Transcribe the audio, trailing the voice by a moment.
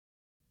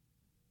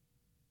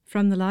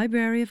From the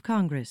Library of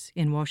Congress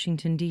in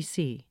Washington,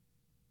 D.C.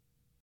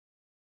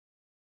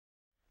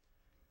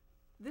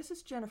 This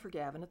is Jennifer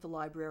Gavin at the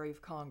Library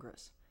of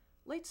Congress.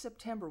 Late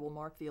September will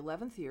mark the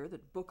 11th year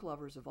that book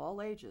lovers of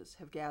all ages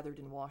have gathered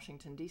in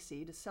Washington,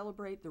 D.C. to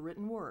celebrate the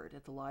written word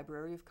at the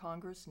Library of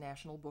Congress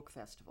National Book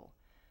Festival.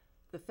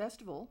 The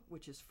festival,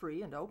 which is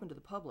free and open to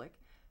the public,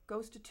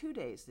 goes to 2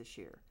 days this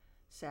year,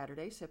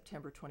 Saturday,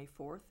 September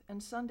 24th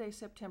and Sunday,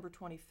 September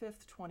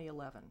 25th,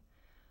 2011.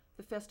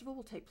 The festival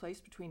will take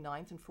place between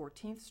 9th and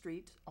 14th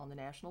Street on the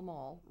National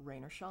Mall,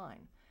 rain or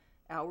shine.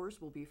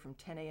 Hours will be from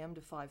 10 a.m. to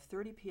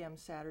 5:30 p.m.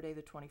 Saturday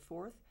the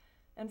 24th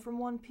and from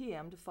 1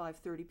 p.m. to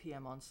 5:30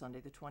 p.m. on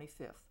Sunday the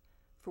 25th.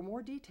 For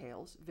more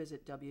details,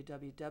 visit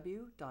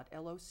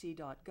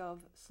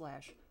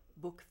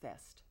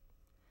www.loc.gov/bookfest.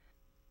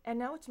 And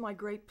now it's my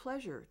great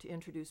pleasure to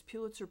introduce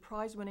Pulitzer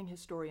Prize-winning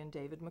historian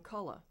David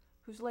McCullough,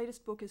 whose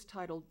latest book is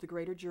titled The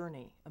Greater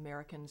Journey,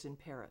 Americans in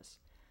Paris.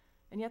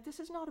 And yet this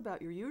is not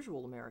about your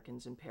usual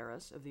Americans in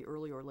Paris of the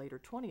early or later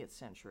 20th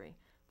century,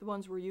 the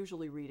ones we're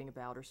usually reading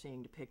about or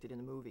seeing depicted in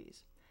the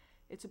movies.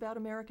 It's about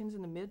Americans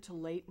in the mid to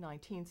late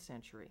 19th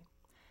century.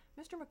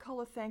 Mr.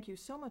 McCullough, thank you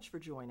so much for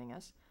joining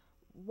us.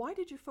 Why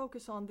did you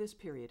focus on this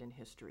period in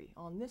history,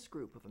 on this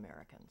group of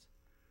Americans?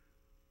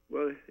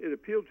 Well, it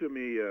appealed to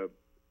me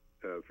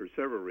for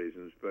several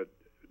reasons, but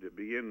to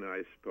begin,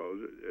 I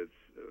suppose, it's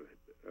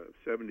a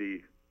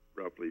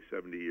roughly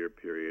 70-year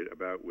period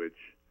about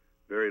which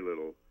very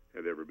little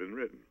had ever been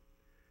written,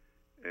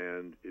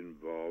 and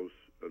involves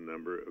a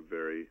number of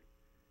very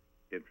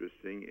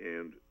interesting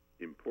and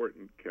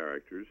important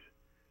characters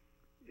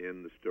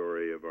in the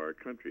story of our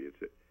country.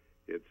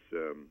 It's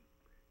a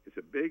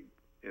big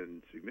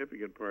and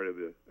significant part of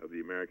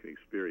the American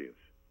experience.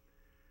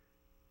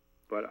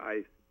 But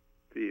I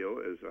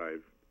feel, as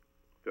I've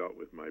felt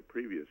with my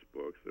previous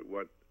books, that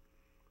what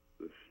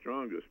the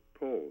strongest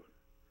pull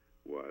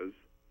was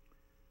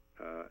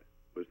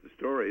the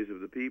stories of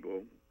the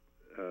people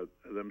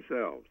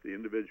themselves, the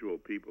individual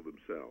people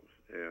themselves.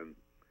 And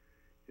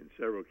in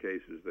several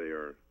cases, they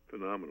are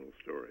phenomenal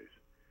stories,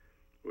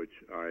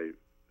 which I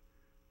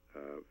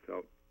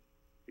felt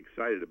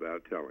excited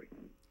about telling.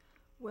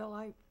 Well,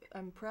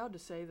 I'm proud to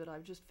say that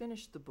I've just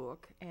finished the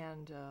book,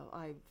 and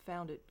I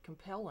found it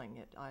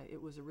compelling.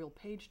 It was a real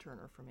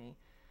page-turner for me.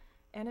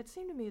 And it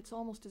seemed to me it's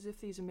almost as if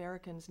these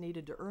Americans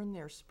needed to earn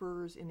their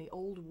spurs in the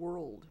old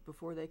world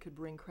before they could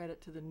bring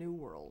credit to the new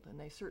world, and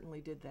they certainly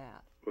did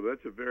that. Well,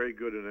 that's a very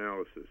good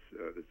analysis.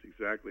 That's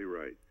exactly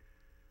right.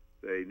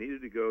 They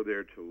needed to go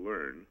there to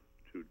learn,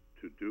 to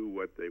do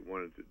what they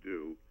wanted to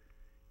do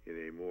in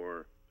a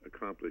more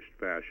accomplished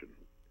fashion,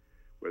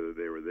 whether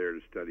they were there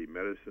to study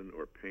medicine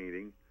or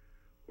painting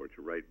or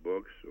to write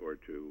books or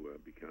to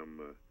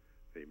become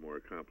a more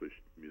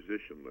accomplished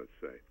musician, let's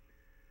say,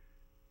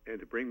 and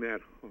to bring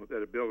that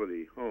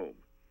ability home.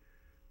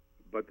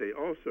 But they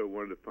also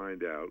wanted to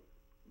find out,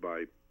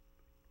 by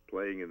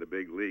playing in the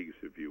big leagues,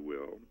 if you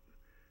will,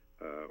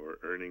 or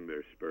earning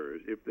their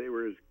spurs, if they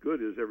were as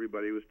good as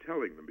everybody was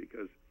telling them,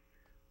 because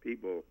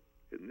people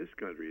in this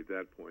country at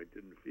that point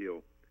didn't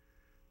feel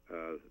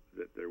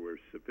that there were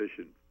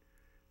sufficient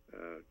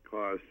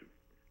cause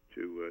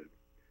to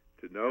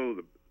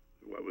know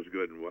what was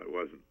good and what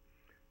wasn't.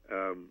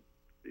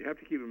 You have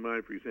to keep in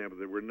mind, for example,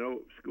 there were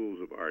no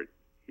schools of art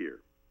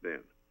here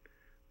then.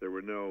 There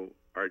were no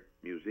art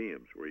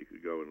museums where you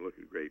could go and look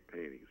at great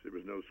paintings. There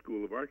was no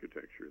school of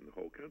architecture in the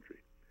whole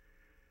country.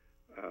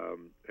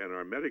 And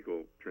our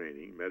medical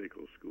training,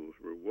 medical schools,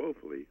 were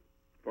woefully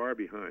far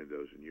behind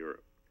those in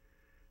Europe.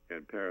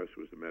 And Paris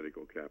was the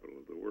medical capital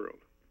of the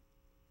world.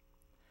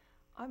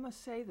 I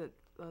must say that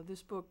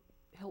this book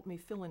helped me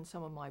fill in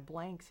some of my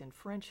blanks in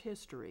French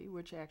history,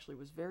 which actually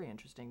was very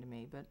interesting to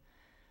me, but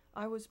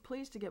I was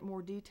pleased to get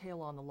more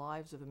detail on the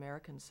lives of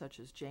Americans such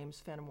as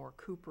James Fenimore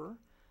Cooper,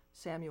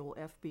 Samuel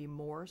F.B.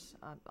 Morse.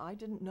 I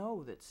didn't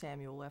know that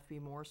Samuel F.B.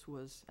 Morse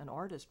was an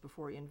artist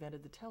before he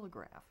invented the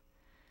telegraph.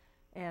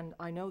 And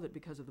I know that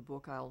because of the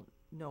book, I'll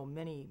know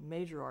many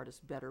major artists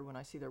better when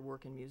I see their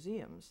work in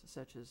museums,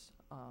 such as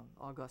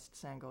Auguste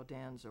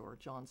Saint-Gaudens or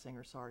John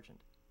Singer Sargent.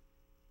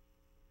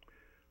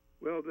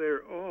 Well,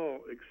 they're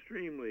all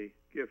extremely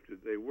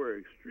gifted. They were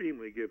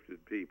extremely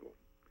gifted people.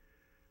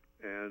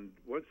 And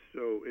what's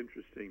so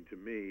interesting to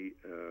me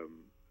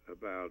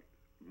about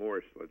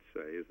Morse, let's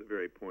say, is the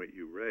very point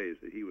you raised,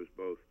 that he was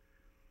both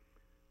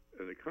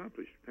an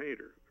accomplished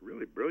painter, a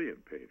really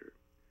brilliant painter,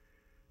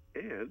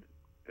 and,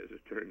 as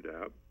it turned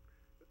out,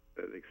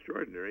 an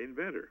extraordinary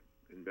inventor.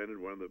 Invented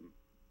one of the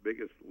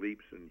biggest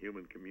leaps in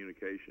human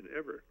communication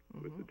ever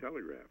with the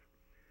telegraph.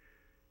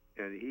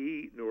 And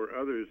he nor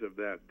others of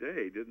that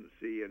day didn't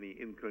see any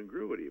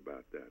incongruity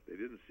about that. They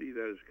didn't see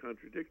that as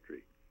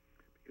contradictory,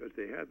 because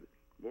they had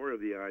more of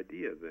the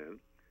idea then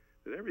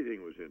that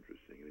everything was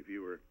interesting. And if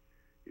you were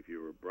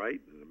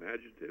bright and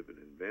imaginative and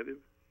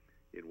inventive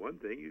in one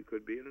thing, you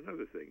could be in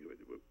another thing.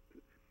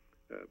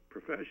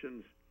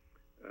 Professions,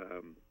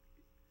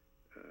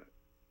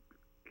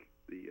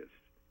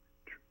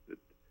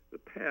 the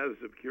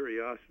paths of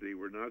curiosity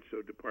were not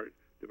so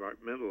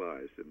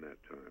departmentalized in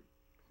that time.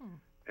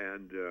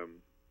 And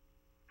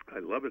I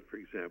love it, for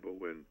example,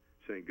 when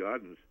St.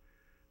 Gaudens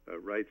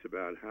writes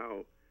about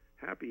how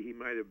happy he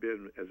might have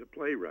been as a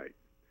playwright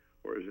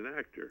or as an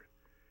actor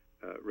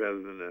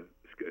rather than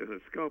a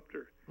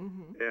sculptor.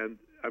 And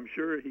I'm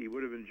sure he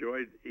would have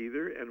enjoyed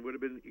either and would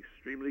have been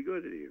extremely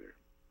good at either.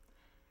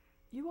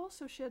 You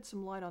also shed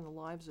some light on the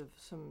lives of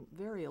some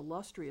very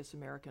illustrious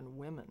American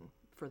women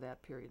for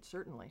that period,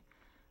 certainly.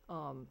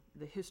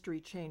 The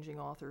history-changing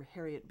author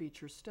Harriet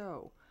Beecher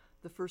Stowe,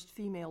 the first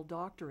female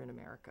doctor in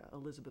America,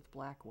 Elizabeth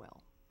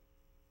Blackwell.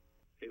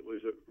 It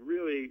was a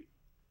really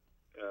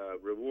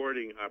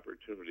rewarding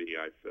opportunity,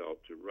 I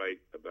felt, to write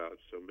about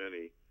so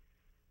many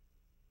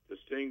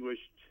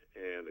distinguished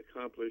and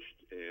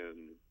accomplished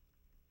and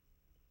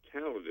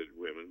talented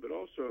women, but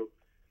also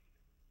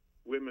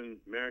women,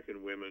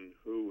 American women,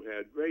 who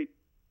had great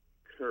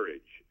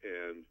courage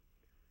and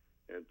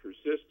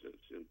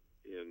persistence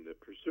in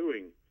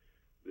pursuing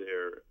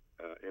their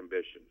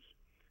ambitions.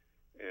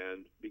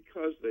 And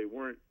because they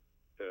weren't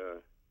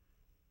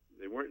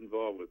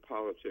involved with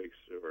politics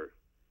or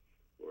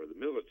the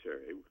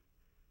military,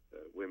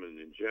 women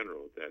in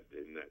general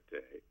in that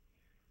day,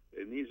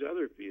 in these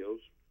other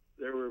fields,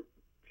 there were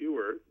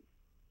fewer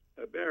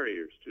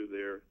barriers to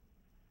their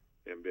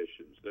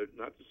ambitions.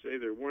 Not to say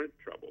there weren't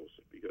troubles,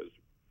 because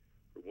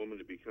for a woman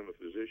to become a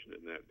physician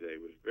in that day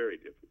was very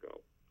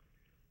difficult.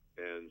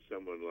 And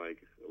someone like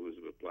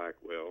Elizabeth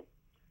Blackwell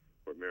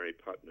or Mary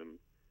Putnam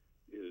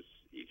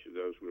each of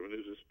those women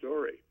is a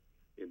story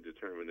in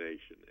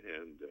determination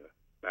and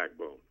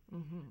backbone,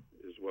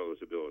 as well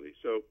as ability.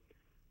 So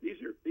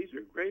these are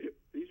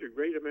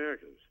great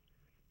Americans,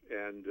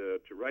 and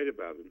to write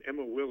about them,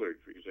 Emma Willard,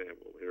 for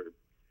example,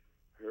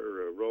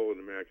 her role in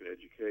American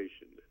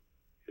education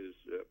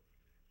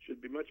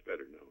should be much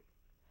better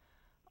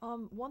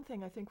known. One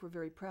thing I think we're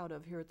very proud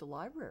of here at the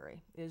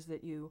library is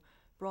that you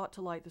brought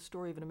to light the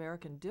story of an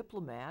American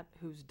diplomat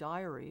whose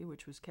diary,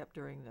 which was kept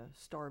during the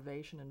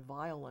starvation and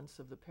violence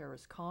of the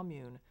Paris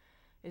Commune,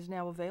 is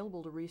now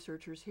available to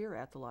researchers here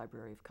at the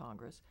Library of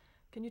Congress.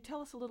 Can you tell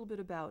us a little bit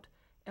about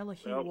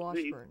Elihu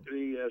Washburn?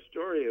 The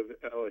story of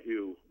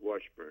Elihu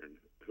Washburn,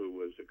 who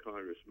was a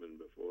congressman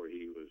before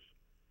he was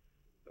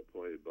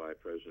appointed by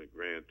President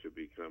Grant to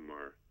become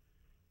our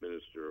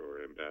minister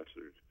or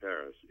ambassador to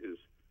Paris,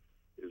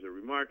 is a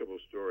remarkable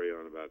story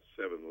on about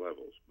 7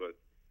 levels. But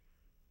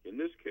in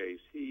this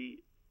case, he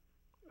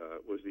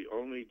was the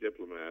only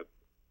diplomat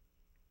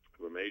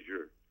of a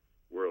major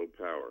world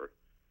power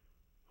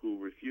who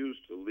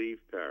refused to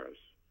leave Paris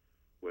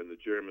when the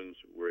Germans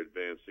were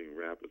advancing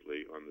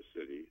rapidly on the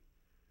city.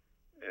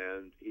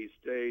 And he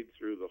stayed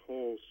through the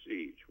whole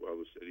siege while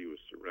the city was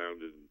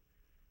surrounded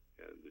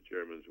and the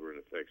Germans were in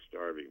effect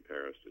starving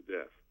Paris to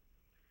death.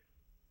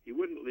 He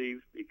wouldn't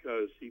leave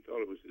because he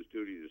felt it was his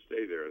duty to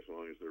stay there as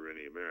long as there were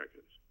any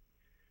Americans.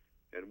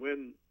 And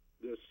when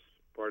this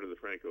part of the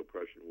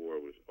Franco-Prussian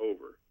War was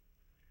over,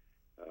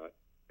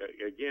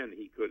 again,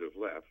 he could have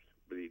left,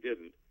 but he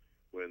didn't.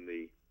 When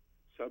the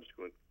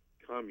subsequent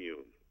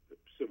Commune, the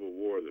civil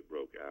war that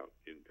broke out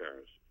in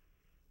Paris,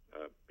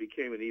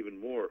 became an even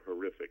more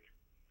horrific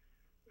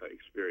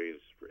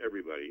experience for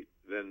everybody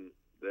than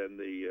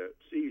the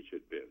siege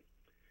had been.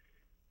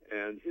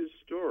 And his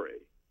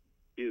story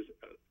is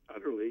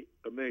utterly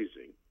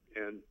amazing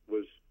and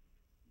was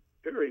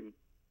very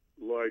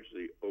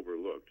largely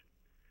overlooked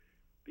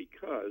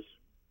because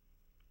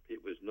it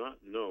was not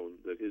known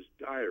that his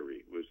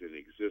diary was in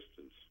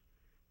existence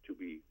to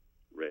be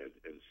read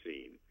and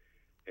seen.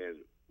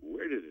 And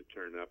where did it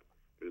turn up?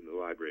 But in the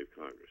Library of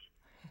Congress.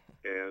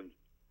 And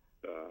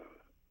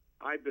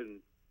I've been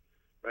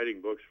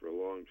writing books for a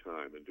long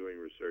time and doing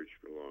research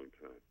for a long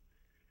time.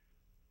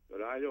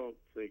 But I don't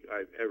think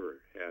I've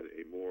ever had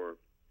a more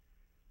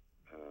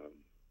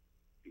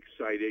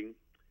exciting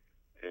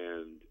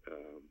and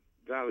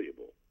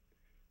valuable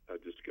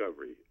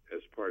discovery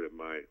as part of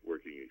my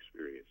working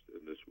experience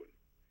than this one.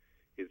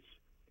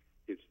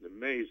 It's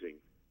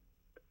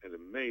an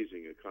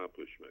amazing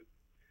accomplishment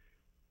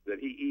that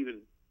he even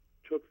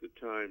took the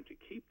time to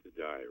keep the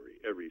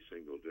diary every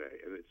single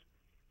day. And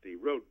he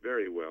wrote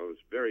very well.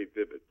 It's very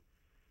vivid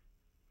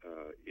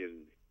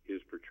in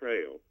his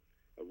portrayal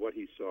of what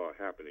he saw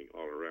happening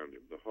all around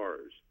him, the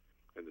horrors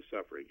and the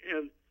suffering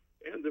and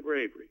the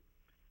bravery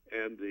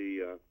and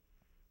the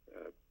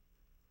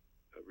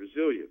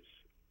resilience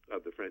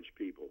of the French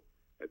people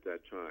at that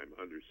time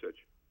under such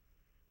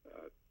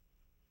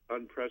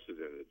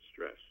unprecedented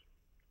stress.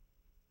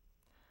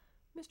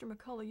 Mr.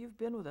 McCullough, you've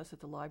been with us at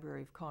the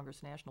Library of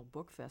Congress National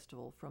Book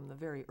Festival from the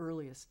very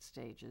earliest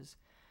stages,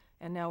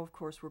 and now, of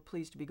course, we're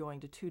pleased to be going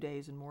to 2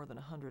 days and more than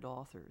 100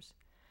 authors.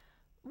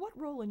 What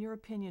role, in your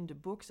opinion, do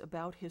books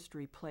about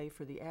history play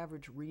for the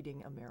average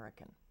reading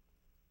American?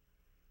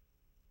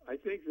 I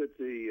think that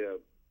the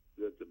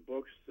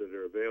books that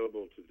are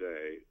available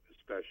today,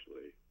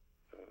 especially,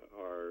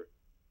 are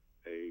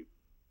a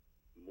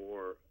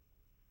more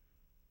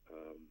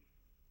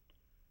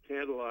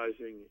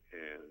tantalizing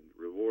and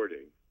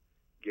rewarding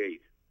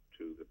gate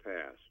to the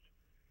past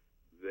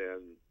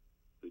than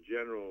the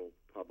general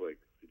public,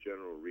 the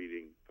general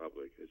reading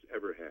public has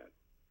ever had.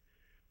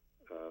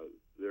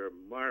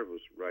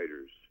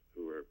 writers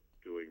who are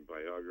doing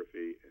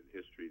biography and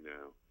history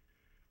now.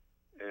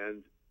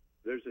 And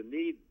there's a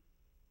need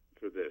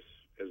for this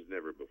as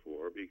never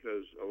before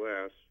because,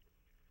 alas,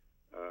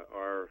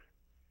 our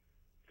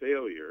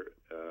failure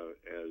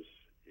as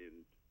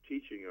in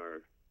teaching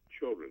our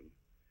children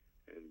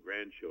and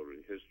grandchildren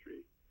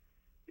history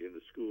in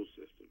the school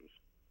systems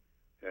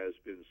has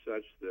been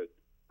such that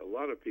a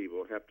lot of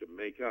people have to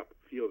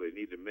feel they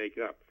need to make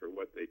up for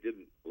what they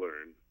didn't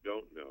learn,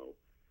 don't know,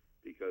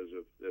 because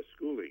of the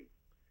schooling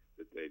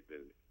that they've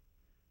been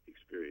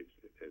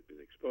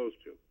exposed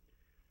to.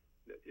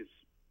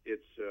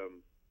 It's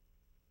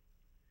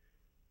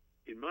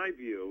in my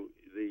view,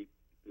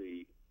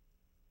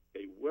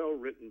 a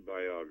well-written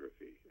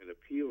biography, an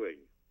appealing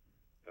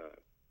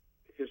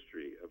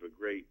history of a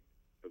great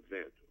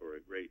event or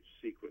a great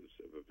sequence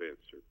of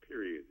events or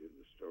period in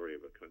the story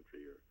of a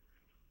country or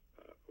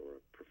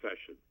a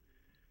profession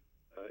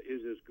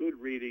is as good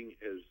reading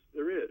as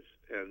there is,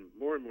 and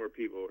more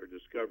people are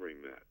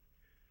discovering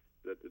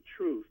that the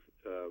truth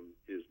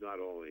is not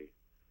only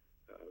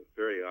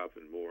very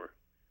often more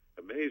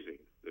amazing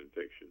than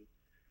fiction,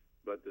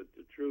 but that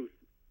the truth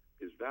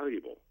is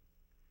valuable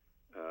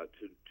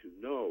to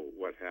know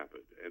what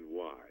happened and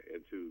why,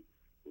 and to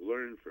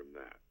learn from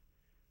that.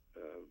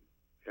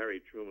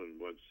 Harry Truman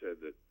once said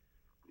that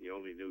the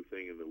only new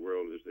thing in the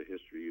world is the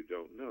history you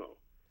don't know.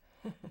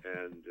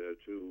 And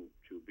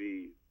to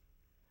be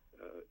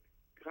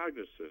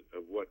cognizant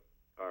of what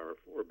our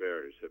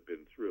forebears have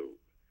been through,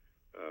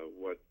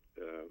 what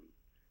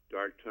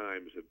dark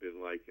times have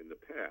been like in the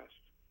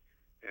past,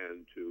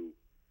 and to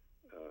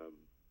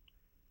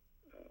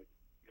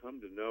come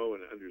to know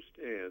and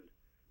understand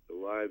the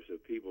lives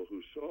of people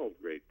who solved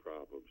great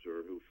problems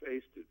or who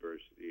faced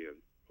adversity and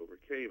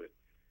overcame it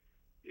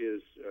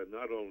is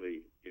not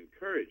only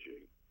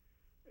encouraging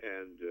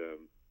and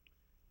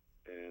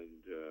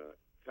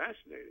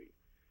fascinating,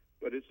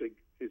 but it's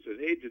an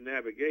aid to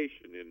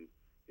navigation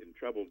in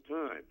troubled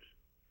times,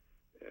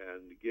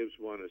 and gives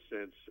one a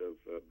sense of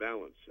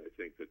balance, I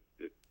think, that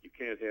you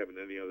can't have in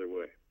any other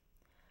way.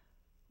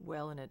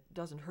 Well, and it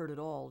doesn't hurt at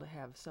all to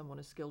have someone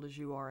as skilled as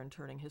you are in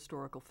turning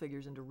historical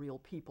figures into real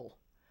people.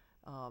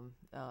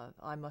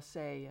 I must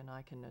say, and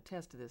I can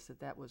attest to this,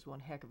 that was one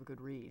heck of a good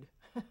read.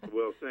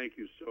 Well, thank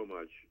you so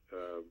much.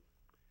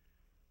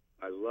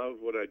 I love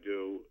what I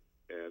do,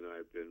 and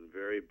I've been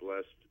very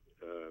blessed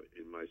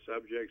in my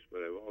subjects,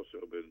 but I've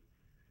also been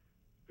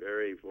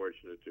very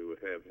fortunate to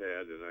have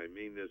had, and I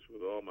mean this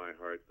with all my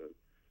heart, the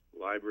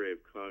Library of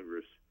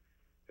Congress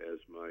as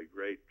my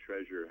great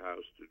treasure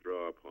house to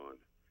draw upon.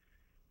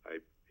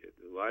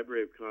 The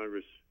Library of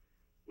Congress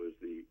was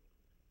the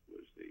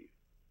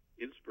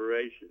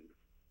inspiration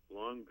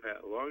long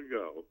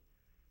ago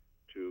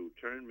to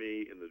turn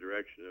me in the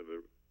direction of a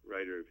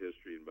writer of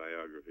history and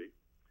biography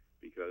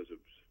because of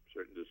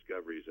certain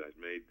discoveries I'd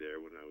made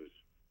there when I was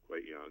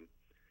quite young.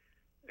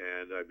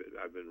 And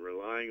I've been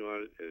relying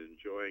on it and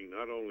enjoying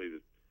not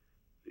only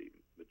the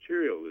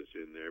material that's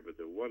in there, but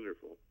the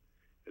wonderful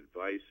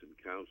advice and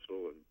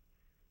counsel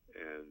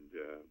and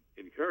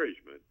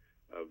encouragement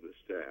of the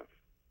staff.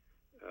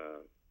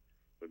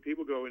 When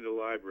people go into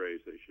libraries,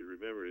 they should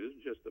remember it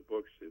isn't just the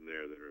books in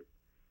there that are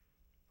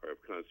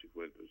of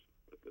consequence,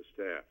 but the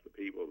staff, the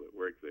people that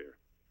work there,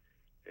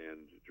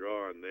 and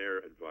draw on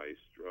their advice,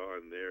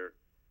 draw on their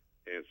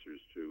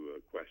answers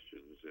to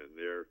questions and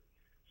their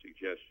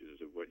suggestions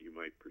of what you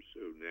might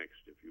pursue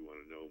next if you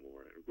want to know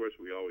more. And of course,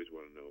 we always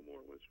want to know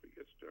more once we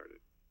get started.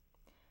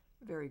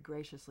 Very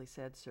graciously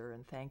said, sir,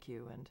 and thank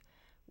you. And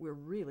we're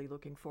really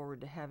looking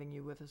forward to having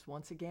you with us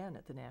once again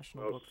at the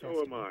National Book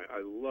Festival. So am I. I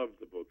love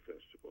the Book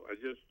Festival. I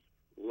just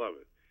love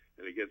it.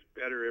 And it gets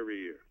better every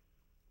year.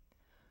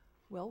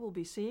 Well, we'll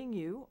be seeing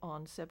you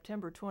on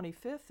September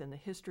 25th in the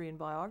History and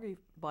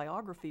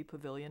Biography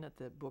Pavilion at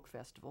the Book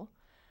Festival.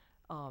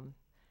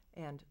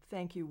 And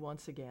thank you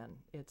once again.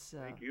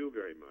 Thank you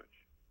very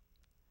much.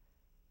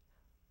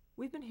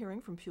 We've been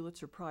hearing from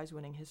Pulitzer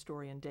Prize-winning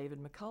historian David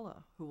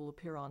McCullough, who will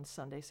appear on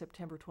Sunday,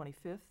 September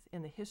 25th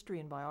in the History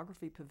and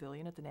Biography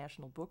Pavilion at the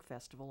National Book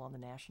Festival on the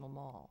National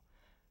Mall.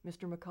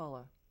 Mr.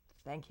 McCullough,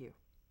 thank you.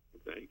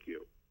 Thank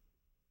you.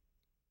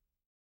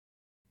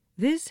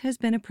 This has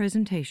been a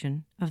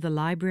presentation of the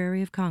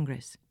Library of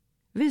Congress.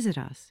 Visit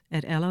us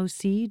at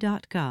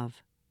loc.gov.